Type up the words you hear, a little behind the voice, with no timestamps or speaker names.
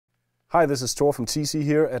Hi, this is Thor from TC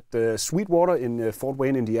here at Sweetwater in Fort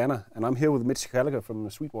Wayne, Indiana, and I'm here with Mitch Gallagher from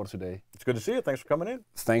Sweetwater today. It's good to see you. Thanks for coming in.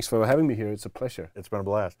 Thanks for having me here. It's a pleasure. It's been a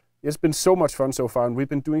blast. It's been so much fun so far, and we've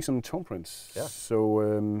been doing some tone prints. Yeah. So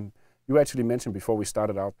you actually mentioned before we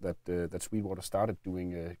started out that that Sweetwater started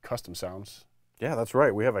doing custom sounds. Yeah, that's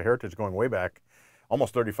right. We have a heritage going way back,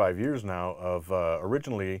 almost 35 years now, of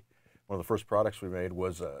originally one of the first products we made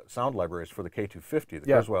was sound libraries for the K250,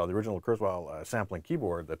 the Kurzweil, the original Kurzweil sampling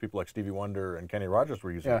keyboard that people like Stevie Wonder and Kenny Rogers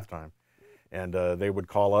were using at the time. And they would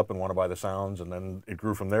call up and want to buy the sounds, and then it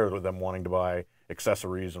grew from there with them wanting to buy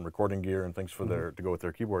accessories and recording gear and things for their to go with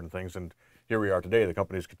their keyboard and things. And here we are today. The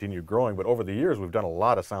company's continued growing, but over the years we've done a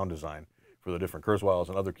lot of sound design for the different Kurzweils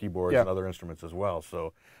and other keyboards and other instruments as well.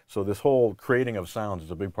 So this whole creating of sounds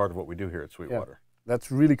is a big part of what we do here at Sweetwater. Yeah.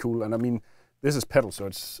 That's really cool, and I mean, this is pedal, so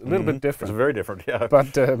it's a little bit different. It's very different, yeah.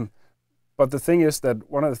 But the thing is that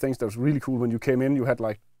one of the things that was really cool when you came in, you had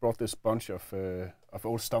brought this bunch of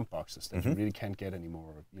old stump boxes that you really can't get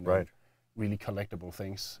anymore. You know, really collectible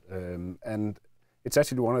things. And it's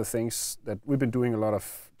actually one of the things that we've been doing a lot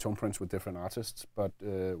of tone prints with different artists. But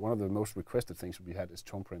one of the most requested things we had is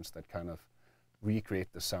tone prints that kind of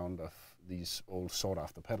recreate the sound of these old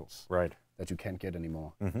sought-after pedals. Right. That you can't get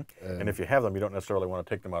anymore. And if you have them, you don't necessarily want to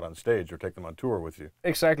take them out on stage or take them on tour with you.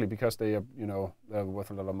 Exactly, because they are, they're worth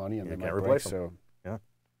a lot of money and they might replace break. them.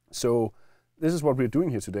 So this is what we're doing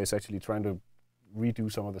here today, is actually trying to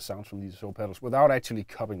redo some of the sounds from these old pedals without actually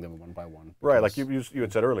copying them one by one. Right, like you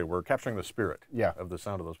had said earlier, we're capturing the spirit of the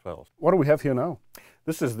sound of those pedals. What do we have here now?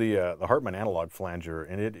 This is the Hartman Analog Flanger,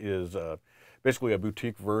 and it is basically a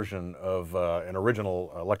boutique version of an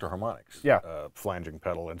original Electro-Harmonix flanging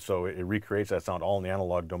pedal, and so it recreates that sound all in the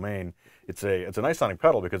analog domain. It's a nice sounding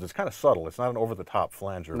pedal because it's kind of subtle. It's not an over-the-top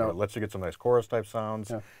flanger, but it lets you get some nice chorus type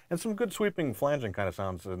sounds and some good sweeping flanging kind of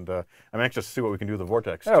sounds. And I'm anxious to see what we can do with the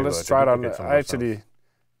Vortex. Yeah, let's try it on.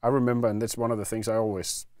 I remember, and that's one of the things I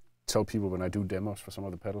always tell people when I do demos for some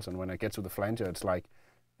of the pedals, and when I get to the flanger, it's like,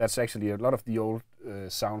 that's actually a lot of the old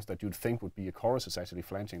sounds that you'd think would be a chorus is actually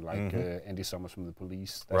flanging, like Andy Summers from the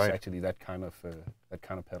Police. That's actually that kind of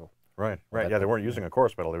pedal. Right. Yeah, they weren't using a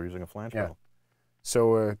chorus pedal; they were using a flange pedal.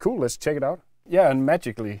 So cool. Let's check it out. Yeah, and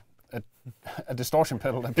magically, a distortion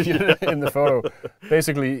pedal appeared in the photo.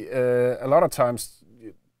 Basically, a lot of times,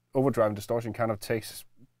 overdrive and distortion kind of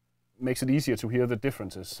makes it easier to hear the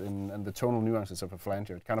differences and the tonal nuances of a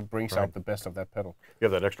flanger. It kind of brings out the best of that pedal. You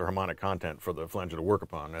have that extra harmonic content for the flanger to work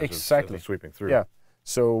upon as it's sweeping through. Yeah,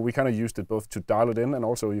 so we kind of used it both to dial it in, and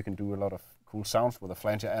also you can do a lot of cool sounds with a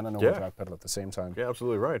flanger and an overdrive pedal at the same time. Yeah,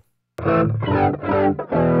 absolutely right.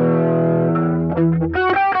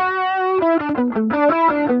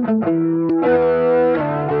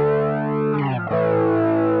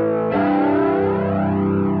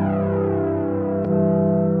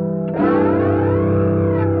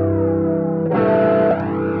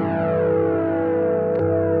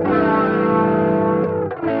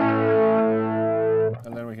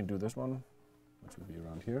 This one, which will be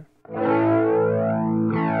around here.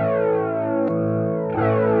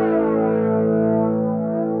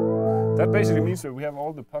 That basically means that we have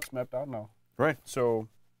all the pots mapped out now. Right. So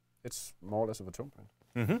it's more or less of a tone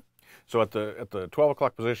print. So at the 12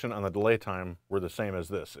 o'clock position on the delay time, we're the same as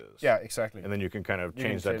this is. Yeah, exactly. And then you can kind of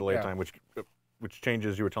change that delay time, which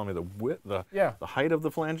changes. You were telling me the width, the height of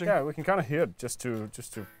the flanging. Yeah, we can kind of hear it just to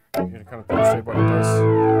kind of demonstrate what it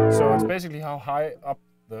does. So it's basically how high up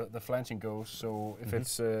the flanging goes. So if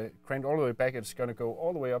it's cranked all the way back, it's going to go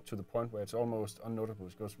all the way up to the point where it's almost unnoticeable.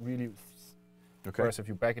 It goes really. Whereas if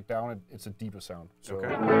you back it down, it's a deeper sound. So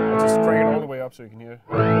I'll just crank it all the way up so you can hear.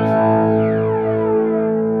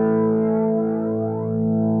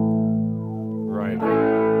 Right.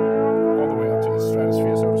 All the way up to the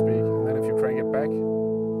stratosphere, so to speak. And then if you crank it back,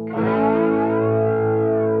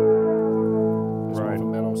 it's more of a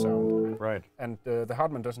mellow sound. Right. And the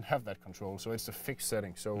Hartman doesn't have that control, so it's a fixed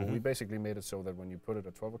setting. So we basically made it so that when you put it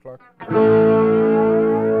at 12 o'clock, you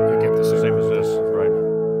get the same as this, right?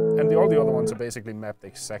 And all the other ones are basically mapped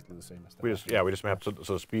exactly the same as that. We just mapped so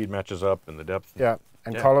the speed matches up and the depth. Yeah,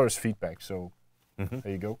 and color is feedback, so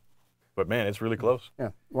there you go. But man, it's really close.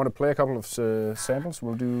 Yeah. You want to play a couple of samples?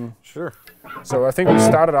 We'll do. Sure. So I think we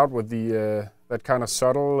started out with the that kind of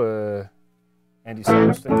subtle Andy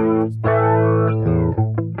Summers thing.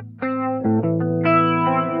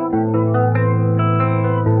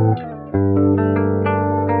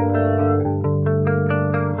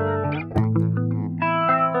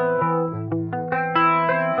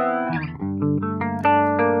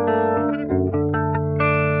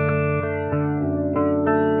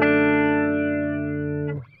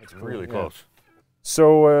 Really close.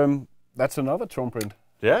 So that's another tone print.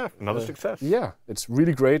 Yeah, another success. Yeah, it's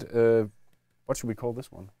really great. What should we call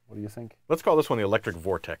this one? What do you think? Let's call this one the Electric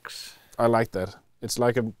Vortex. I like that. It's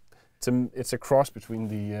like it's a cross between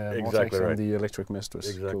the Vortex and the Electric Mistress.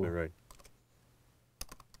 Exactly right.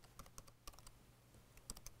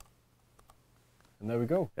 And there we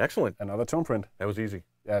go. Excellent. Another tone print. That was easy.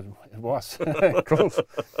 Yeah, it was. Cool.